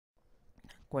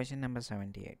Question number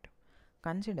 78.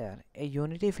 Consider a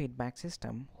unity feedback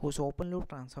system whose open loop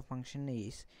transfer function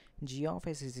is g of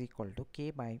s is equal to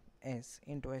k by s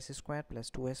into s square plus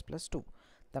 2s plus 2.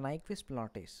 The Nyquist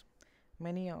plot is.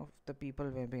 Many of the people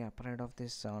will be afraid of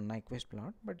this Nyquist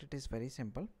plot, but it is very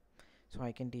simple. So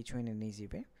I can teach you in an easy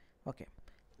way. Okay,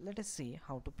 let us see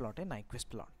how to plot a Nyquist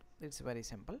plot. It's very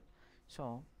simple.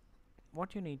 So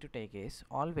what you need to take is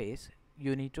always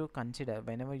you need to consider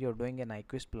whenever you're doing a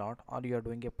Nyquist plot or you're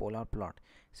doing a polar plot.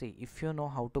 See, if you know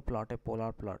how to plot a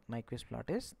polar plot, Nyquist plot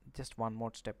is just one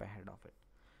more step ahead of it.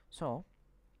 So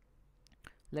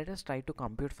let us try to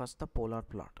compute first the polar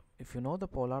plot. If you know the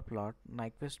polar plot,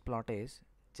 Nyquist plot is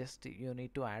just you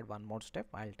need to add one more step.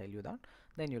 I'll tell you that,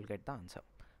 then you'll get the answer.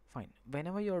 Fine.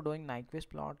 Whenever you're doing Nyquist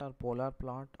plot or polar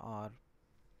plot, or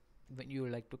when you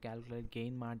like to calculate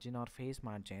gain margin or phase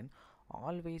margin,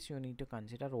 always you need to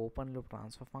consider open loop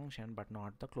transfer function but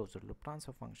not the closed loop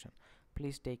transfer function.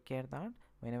 Please take care that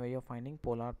whenever you're finding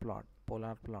polar plot,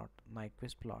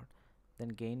 Nyquist plot, then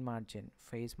gain margin,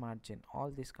 phase margin, all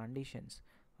these conditions,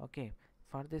 okay,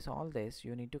 for this all this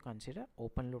you need to consider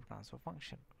open loop transfer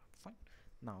function. Fine.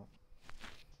 Now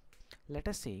let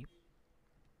us see,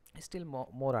 still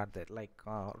more are there, like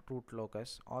root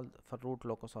locus. For root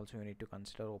locus also you need to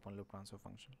consider open loop transfer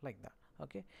function, like that.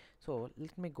 Okay, so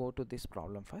let me go to this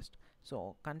problem first.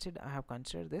 So I have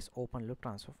considered this open loop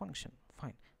transfer function.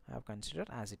 Fine, I have considered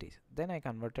as it is, then I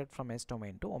converted from s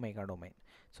domain to omega domain.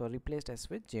 So replaced s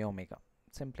with j omega.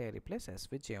 Simply I replace s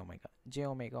with j omega. J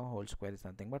omega whole square is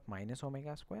nothing but minus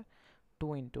omega square.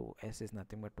 2 into s is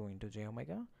nothing but 2 into j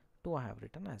omega. 2 I have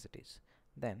written as it is.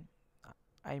 Then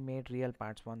I made real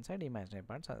parts one side, imaginary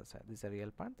parts other side. This is a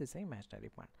real part, this is an imaginary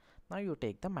part. Now you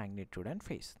take the magnitude and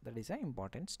phase. That is an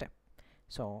important step.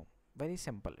 So very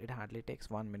simple. It hardly takes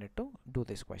 1 minute to do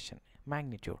this question.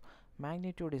 Magnitude.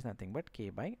 Magnitude is nothing but k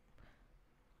by,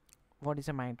 what is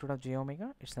the magnitude of j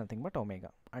omega? It's nothing but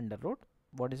omega under root.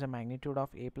 What is the magnitude of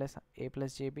a plus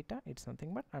j beta? It's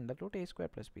nothing but under root a square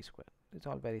plus b square. It's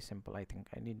all very simple. I think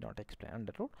I need not explain.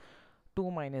 Under root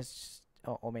 2 minus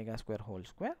omega square whole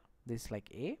square. This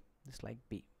like a, this like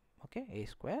b. Okay, a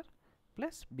square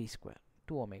plus b square,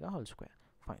 2 omega whole square.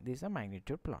 Fine, this is a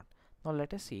magnitude plot. Now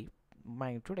let us see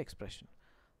magnitude expression.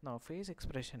 Now phase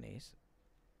expression is,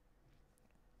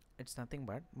 it's nothing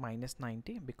but minus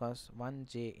 90, because 1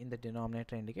 j in the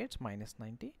denominator indicates minus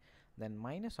 90. Then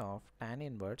minus of tan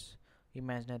inverse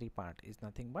imaginary part is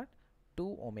nothing but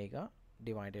 2 omega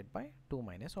divided by 2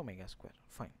 minus omega square.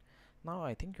 Fine. Now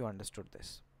I think you understood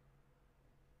this.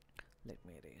 Let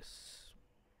me erase.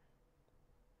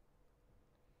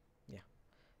 Yeah,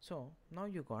 so now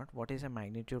you got what is a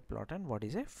magnitude plot and what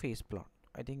is a phase plot.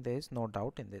 I think there is no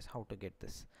doubt in this how to get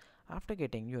this. After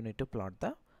getting, you need to plot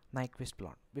the Nyquist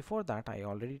plot. Before that I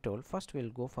already told, first we'll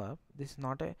go for, this is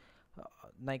not a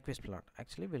Nyquist plot,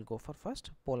 actually we'll go for first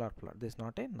polar plot. This is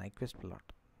not a Nyquist plot.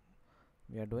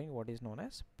 We are doing what is known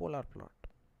as polar plot.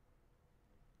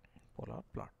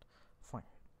 Fine.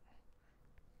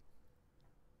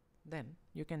 Then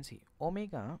you can see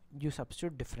omega, you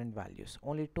substitute different values,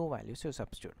 only two values you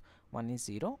substitute. One is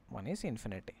 0, one is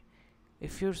infinity.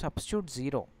 If you substitute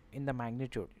 0 in the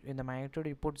magnitude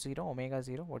you put 0, omega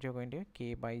 0, what you're going to do,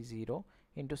 k by 0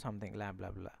 into something blah blah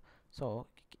blah. So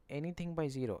anything by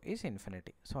 0 is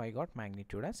infinity, so I got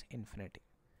magnitude as infinity.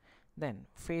 Then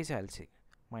phase I'll see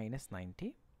minus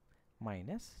 90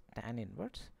 minus tan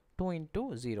inverse 2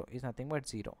 into 0 is nothing but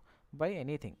 0 by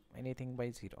anything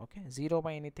by 0. Okay, 0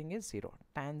 by anything is 0,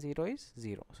 tan 0 is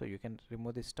 0, so you can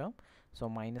remove this term. So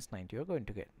minus 90 you're going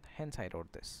to get, hence I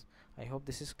wrote this. I hope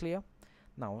this is clear.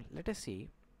 Now let us see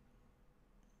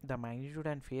the magnitude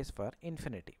and phase for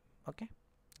infinity. Okay,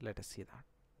 let us see that.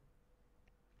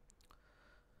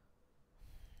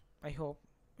 I hope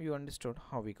you understood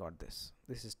how we got this.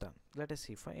 This is done. Let us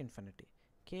see for infinity.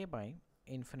 K by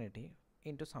infinity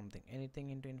into something, anything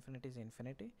into infinity is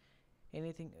infinity.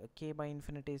 Anything k by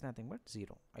infinity is nothing but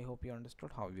 0. I hope you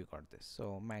understood how we got this.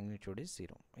 So magnitude is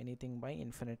 0, anything by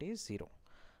infinity is 0.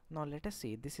 Now let us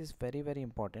see, this is very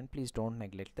important, please don't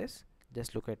neglect this.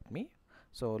 Just look at me,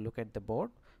 so look at the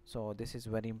board. So this is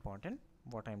very important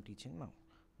what I am teaching now.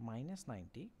 Minus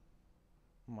 90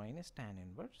 minus tan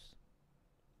inverse.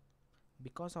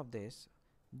 Because of this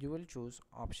you will choose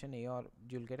option A, or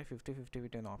you'll get a 50-50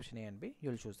 between option A and B.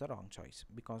 You'll choose the wrong choice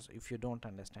because if you don't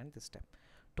understand this step.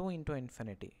 2 into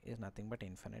infinity is nothing but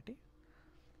infinity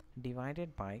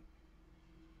divided by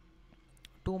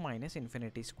 2 minus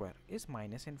infinity square is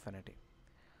minus infinity.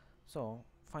 So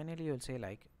finally you'll say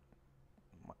like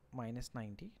minus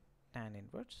 90 tan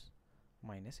inverse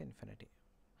minus infinity.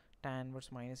 Tan inverse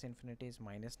minus infinity is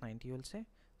minus 90, you'll say.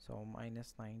 So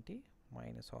minus 90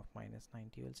 minus of minus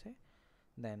 90 you will say,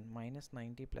 then minus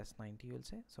 90 plus 90 you will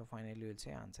say. So finally you will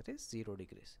say answer is 0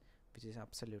 degrees, which is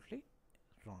absolutely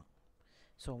wrong.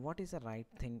 So what is the right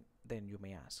thing then, you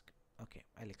may ask? Okay,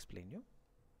 I'll explain you.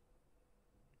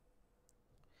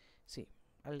 See,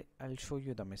 I'll show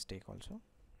you the mistake also.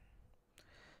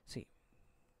 See,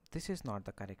 this is not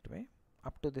the correct way.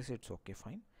 Up to this it's okay,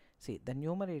 fine. See, the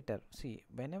numerator, see,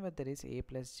 whenever there is a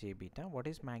plus j beta, what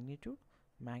is magnitude?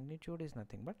 Magnitude is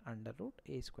nothing but under root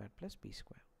a square plus b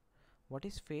square. What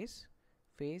is phase?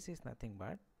 Phase is nothing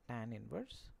but tan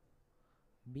inverse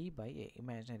b by a,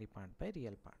 imaginary part by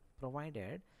real part,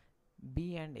 provided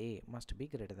b and a must be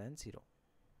greater than 0.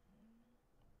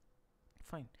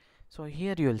 Fine. So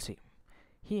here you will see,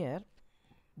 here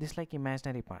this like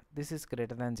imaginary part, this is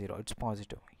greater than 0, it's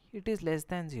positive. It is less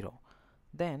than 0,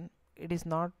 then it is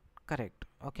not correct.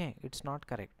 Okay, it's not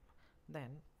correct.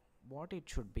 Then what it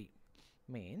should be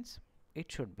means,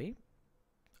 it should be,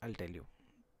 I'll tell you,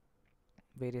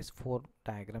 various 4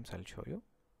 diagrams I'll show you.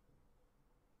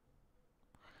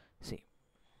 See,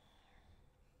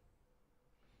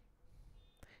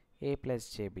 a plus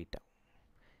j beta.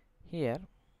 Here,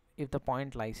 if the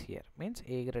point lies here, means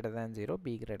a greater than 0,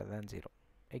 b greater than 0.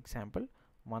 Example,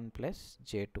 1 plus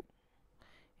j2.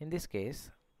 In this case,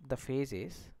 the phase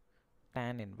is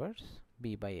tan inverse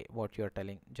b by a, what you are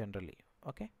telling generally.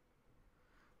 Okay,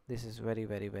 this is very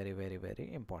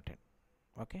important.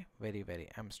 Okay,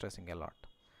 I'm stressing a lot.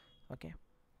 Okay,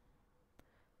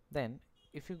 then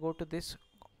if you go to this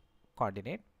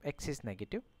coordinate, x is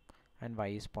negative and y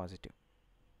is positive,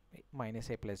 minus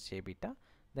a plus j beta,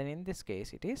 then in this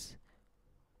case it is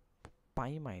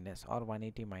pi minus or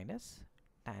 180 minus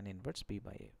tan inverse b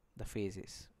by a, the phase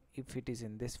is, if it is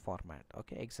in this format.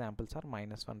 Okay, examples are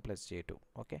minus 1 plus j2.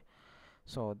 Okay,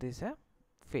 so this is a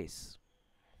phase.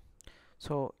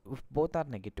 So if both are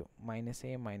negative, minus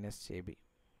a minus jb,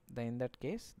 then in that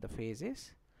case the phase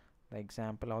is, the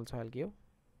example also I'll give,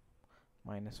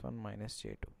 minus 1 minus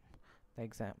j2.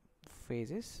 The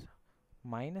phase is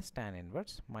minus tan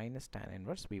inverse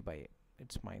b by a,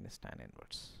 it's minus tan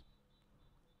inverse.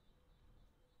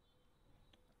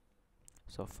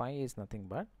 So phi is nothing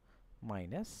but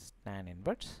minus tan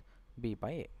inverse b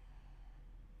by a.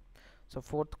 So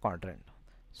fourth quadrant,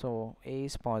 so a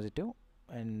is positive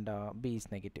and b is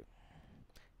negative.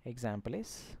 Example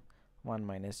is 1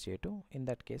 minus j2. In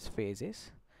that case phase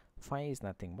is, phi is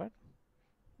nothing but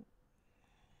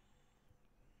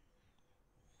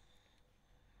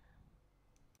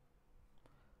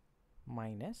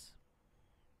minus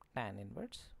tan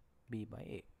inverse b by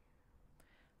a.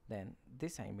 Then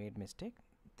this I made mistake,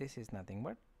 this is nothing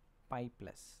but pi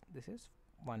plus, this is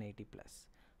 180 plus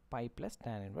pi plus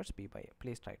tan inverse b by a.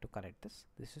 Please try to correct this.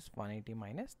 This is 180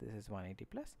 minus, this is 180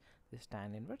 plus, this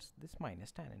tan inverse, this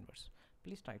minus tan inverse.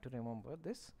 Please try to remember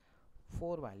this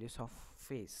 4 values of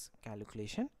phase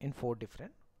calculation in 4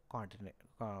 different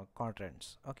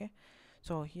quadrants. Okay,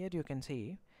 so here you can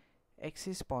see x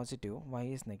is positive, y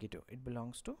is negative. It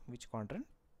belongs to which quadrant?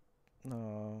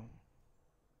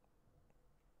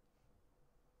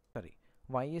 Sorry,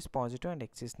 y is positive and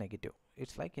x is negative.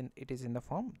 It's like it is in the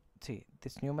form, see,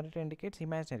 this numerator indicates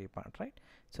imaginary part, right?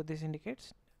 So this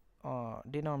indicates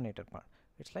denominator part.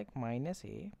 It's like minus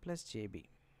a plus jb,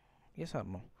 yes or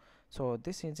no? So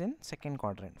this is in second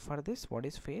quadrant. For this, what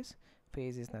is phase?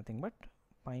 Phase is nothing but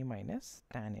pi minus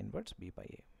tan inverse b by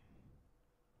a.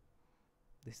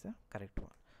 This is the correct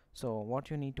one. So what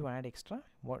you need to add extra,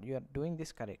 what you are doing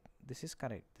this correct, this is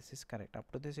correct, this is correct,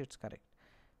 up to this it's correct,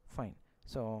 fine.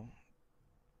 So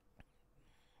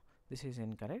this is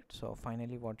incorrect. So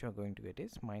finally what you are going to get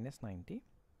is minus 90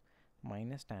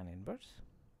 minus tan inverse,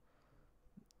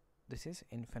 this is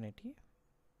infinity,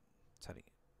 sorry,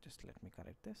 just let me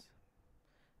correct this,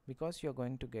 because you are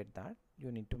going to get that,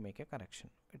 you need to make a correction.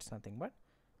 It's nothing but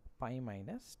pi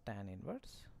minus tan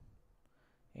inverse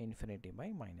infinity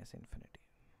by minus infinity.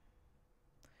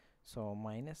 So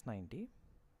minus 90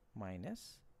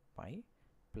 minus pi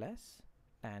plus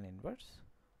tan inverse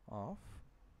of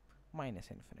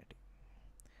minus infinity.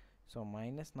 So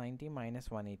minus 90 minus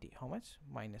 180, how much?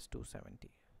 Minus 270.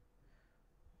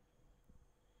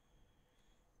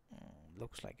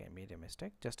 Looks like I made a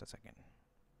mistake, just a second.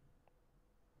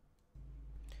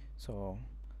 So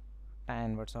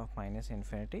tan inverse of minus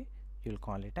infinity, you'll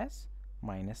call it as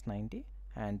minus 90,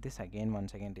 and this again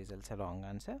once again results a wrong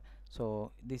answer.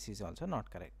 So this is also not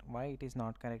correct. Why it is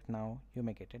not correct now? You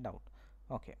may get a doubt.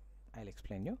 Okay, I'll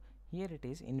explain you. Here it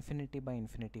is infinity by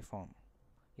infinity form.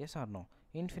 Yes or no?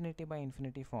 Infinity by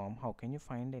infinity form, how can you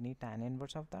find any tan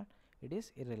inverse of that? It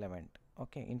is irrelevant.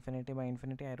 Okay, infinity by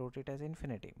infinity, I wrote it as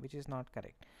infinity, which is not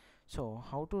correct. So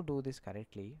how to do this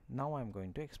correctly? Now I'm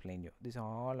going to explain you. These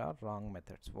all are wrong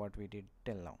methods what we did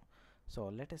till now. So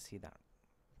let us see that.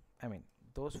 I mean,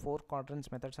 those four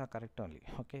quadrants methods are correct only.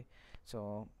 Okay,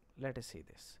 so let us see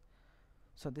this.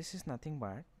 So this is nothing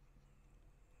but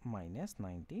minus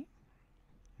 90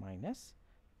 minus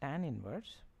tan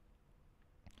inverse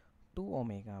 2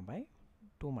 omega by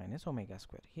 2 minus omega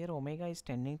square. Here omega is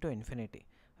tending to infinity,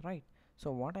 right?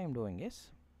 So what I am doing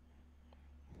is,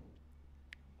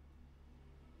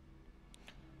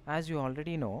 as you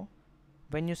already know,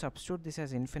 when you substitute this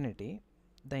as infinity,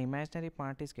 the imaginary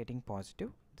part is getting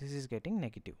positive, this is getting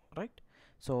negative, right?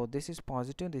 So this is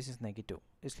positive, this is negative.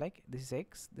 It's like this is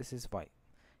x, this is y.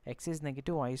 X is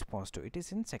negative, y is positive. It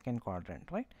is in second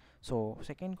quadrant, right? So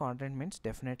second quadrant means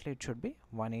definitely it should be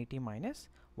 180 minus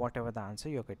whatever the answer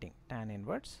you're getting, tan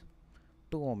inverse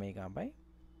 2 omega by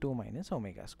 2 minus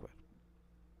omega square.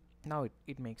 Now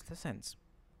it makes the sense,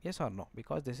 yes or no?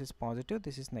 Because this is positive,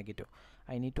 this is negative.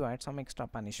 I need to add some extra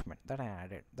punishment, that I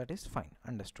added. That is fine,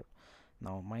 understood.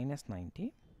 Now minus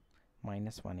 90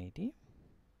 minus 180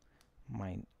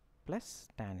 plus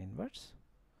tan inverse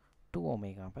 2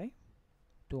 omega by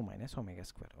 2 minus omega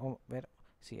square. Oh, where,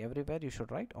 see, everywhere you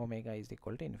should write omega is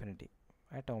equal to infinity.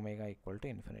 At omega equal to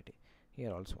infinity.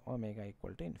 Here also omega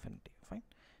equal to infinity. Fine.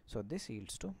 So this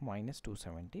yields to minus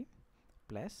 270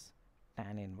 plus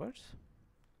tan inverse.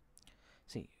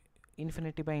 See,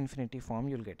 infinity by infinity form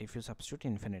you'll get if you substitute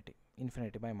infinity.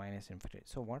 Infinity by minus infinity.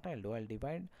 So what I'll do, I'll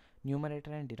divide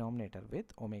numerator and denominator with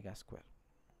omega square.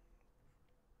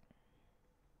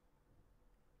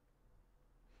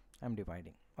 I'm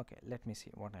dividing. Okay, let me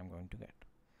see what I'm going to get.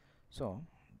 So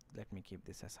let me keep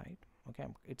this aside. Okay,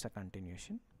 it's a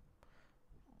continuation.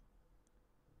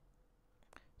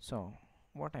 So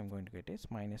what I'm going to get is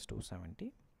minus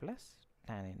 270 plus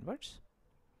tan inverse.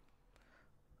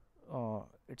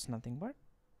 It's nothing but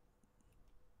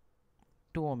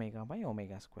 2 omega by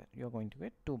omega square. You're going to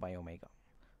get 2 by omega.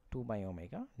 2 by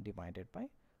omega divided by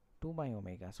 2 by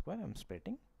omega square. I'm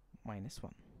splitting minus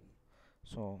 1.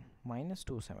 So minus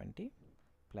 270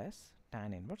 plus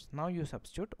tan inverse. Now you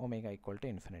substitute omega equal to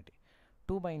infinity.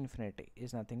 2 by infinity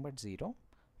is nothing but 0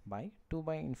 by 2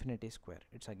 by infinity square.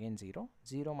 It's again 0.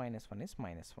 0 minus 1 is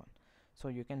minus 1. So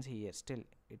you can see here still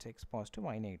it's x positive,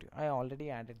 y negative. I already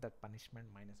added that punishment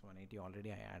minus 180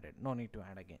 already I added. No need to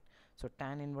add again. So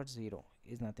tan inverse 0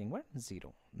 is nothing but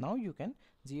 0. Now you can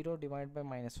 0 divided by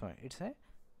minus 1. It's a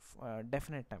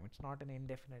definite term. It's not an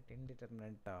indefinite,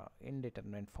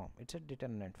 indeterminate form. It's a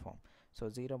determinate form. So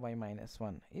 0 by minus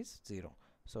 1 is 0.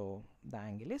 So the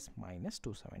angle is minus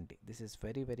 270. This is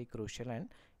very crucial and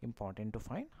important to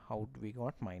find how we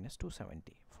got minus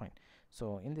 270. Fine.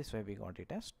 So in this way we got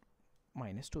it as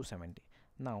minus 270.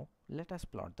 Now let us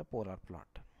plot the polar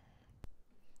plot.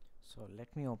 So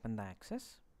let me open the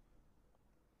axis.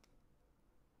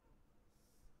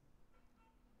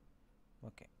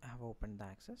 Okay, I have opened the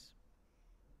axis.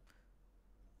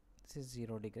 This is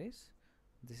 0 degrees.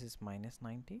 This is minus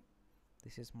 90.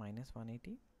 This is minus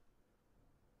 180.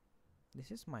 This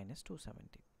is minus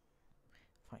 270.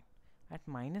 Fine. At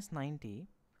minus 90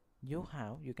 you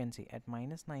can see at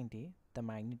minus 90 the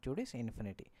magnitude is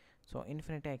infinity. So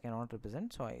infinity I cannot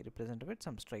represent, so I represent with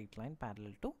some straight line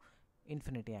parallel to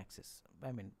infinity axis.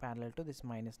 I mean parallel to this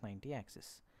minus 90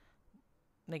 axis,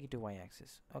 negative y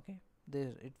axis. Okay,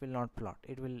 this it will not plot,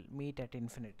 it will meet at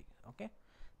infinity. Okay,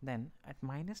 then at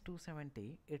minus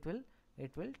 270 it will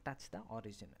touch the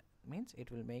origin, means it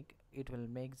will make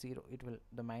 0,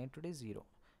 the magnitude is 0,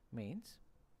 means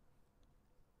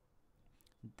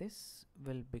this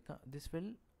will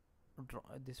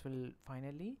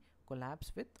finally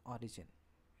collapse with origin.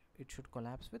 It should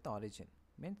collapse with origin,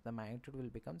 means the magnitude will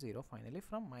become 0 finally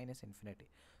from minus infinity.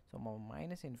 So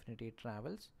minus infinity it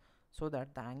travels, so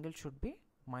that the angle should be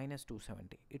minus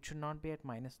 270. It should not be at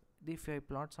minus. If I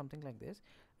plot something like this,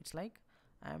 it's like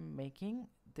I am making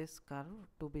this curve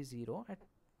to be 0 at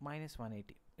minus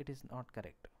 180. It is not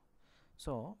correct.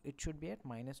 So it should be at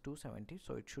minus 270.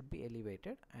 So it should be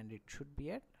elevated and it should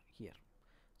be at here.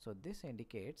 So this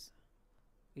indicates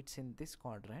it's in this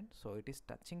quadrant. So it is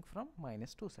touching from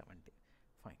minus 270.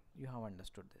 Fine, you have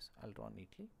understood this. I'll draw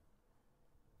neatly.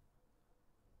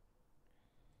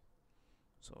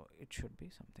 So it should be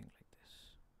something like this.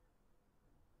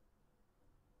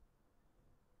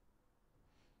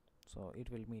 So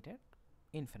it will meet at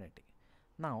infinity.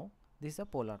 Now this is a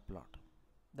polar plot.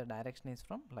 The direction is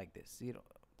from like this, 0,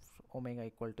 omega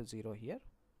equal to 0 here,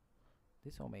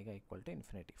 this omega equal to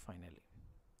infinity finally.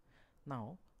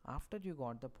 Now after you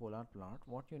got the polar plot,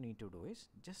 what you need to do is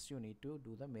just you need to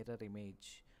do the mirror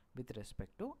image with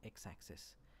respect to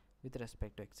x-axis. With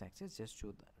respect to x-axis, just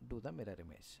do the mirror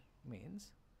image.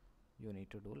 means you need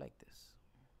to do like this.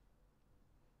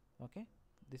 Okay,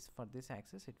 this for this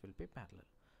axis it will be parallel.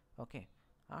 Okay,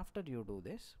 after you do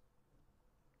this,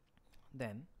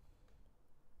 then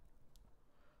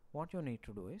what you need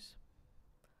to do is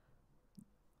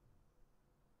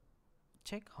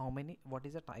check what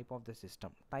is the type of the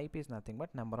system. Type is nothing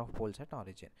but number of poles at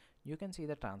origin. You can see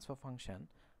the transfer function,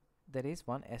 there is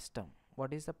one s term.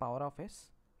 What is the power of s?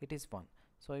 It is 1.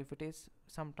 So if it is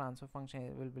some transfer function,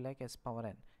 it will be like s power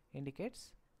n,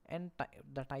 indicates n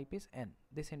the type is n.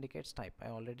 This indicates type, I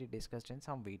already discussed in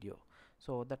some video.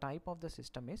 So the type of the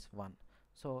system is 1.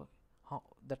 So how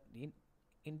that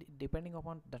depending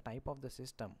upon the type of the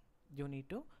system, you need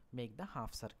to make the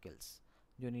half circles.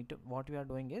 You need to, what we are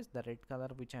doing is the red color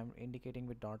which I am indicating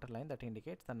with dotted line, that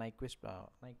indicates the Nyquist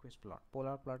plot.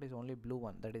 Polar plot is only blue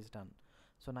one, that is done.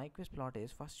 So Nyquist plot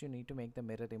is, first you need to make the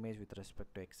mirror image with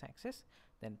respect to x-axis,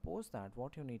 then post that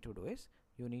what you need to do is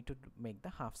you need to make the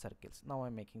half circles. Now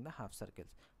I'm making the half circles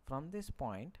from this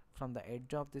point, from the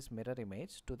edge of this mirror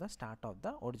image to the start of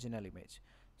the original image.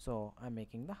 So I'm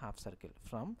making the half circle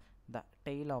from the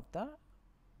tail of the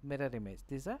mirror image.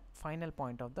 This is a final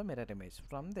point of the mirror image.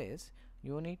 From this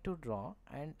you need to draw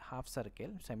and half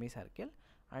circle, semicircle,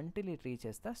 until it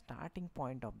reaches the starting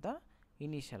point of the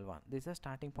initial one. This is a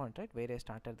starting point, right, where I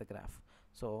started the graph.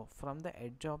 So from the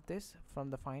edge of this,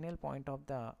 from the final point of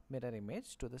the mirror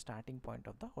image to the starting point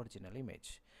of the original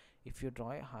image, if you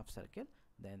draw a half circle,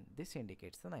 then this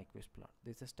indicates the Nyquist plot.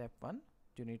 This is step 1.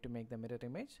 You need to make the mirror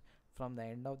image from the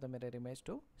end of the mirror image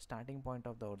to starting point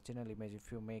of the original image.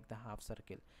 If you make the half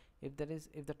circle, if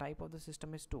the type of the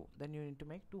system is 2, then you need to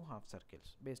make 2 half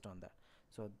circles based on that.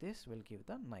 So this will give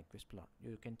the Nyquist plot.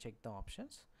 You can check the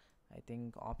options. I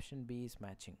think option B is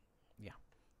matching. Yeah,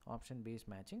 option B is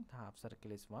matching. The half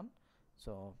circle is 1.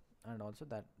 So, and also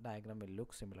that diagram will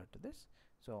look similar to this.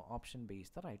 So option B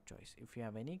is the right choice. If you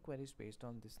have any queries based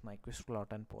on this Nyquist plot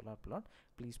and polar plot,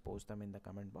 please post them in the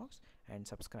comment box and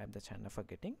subscribe the channel for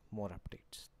getting more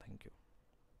updates. Thank you.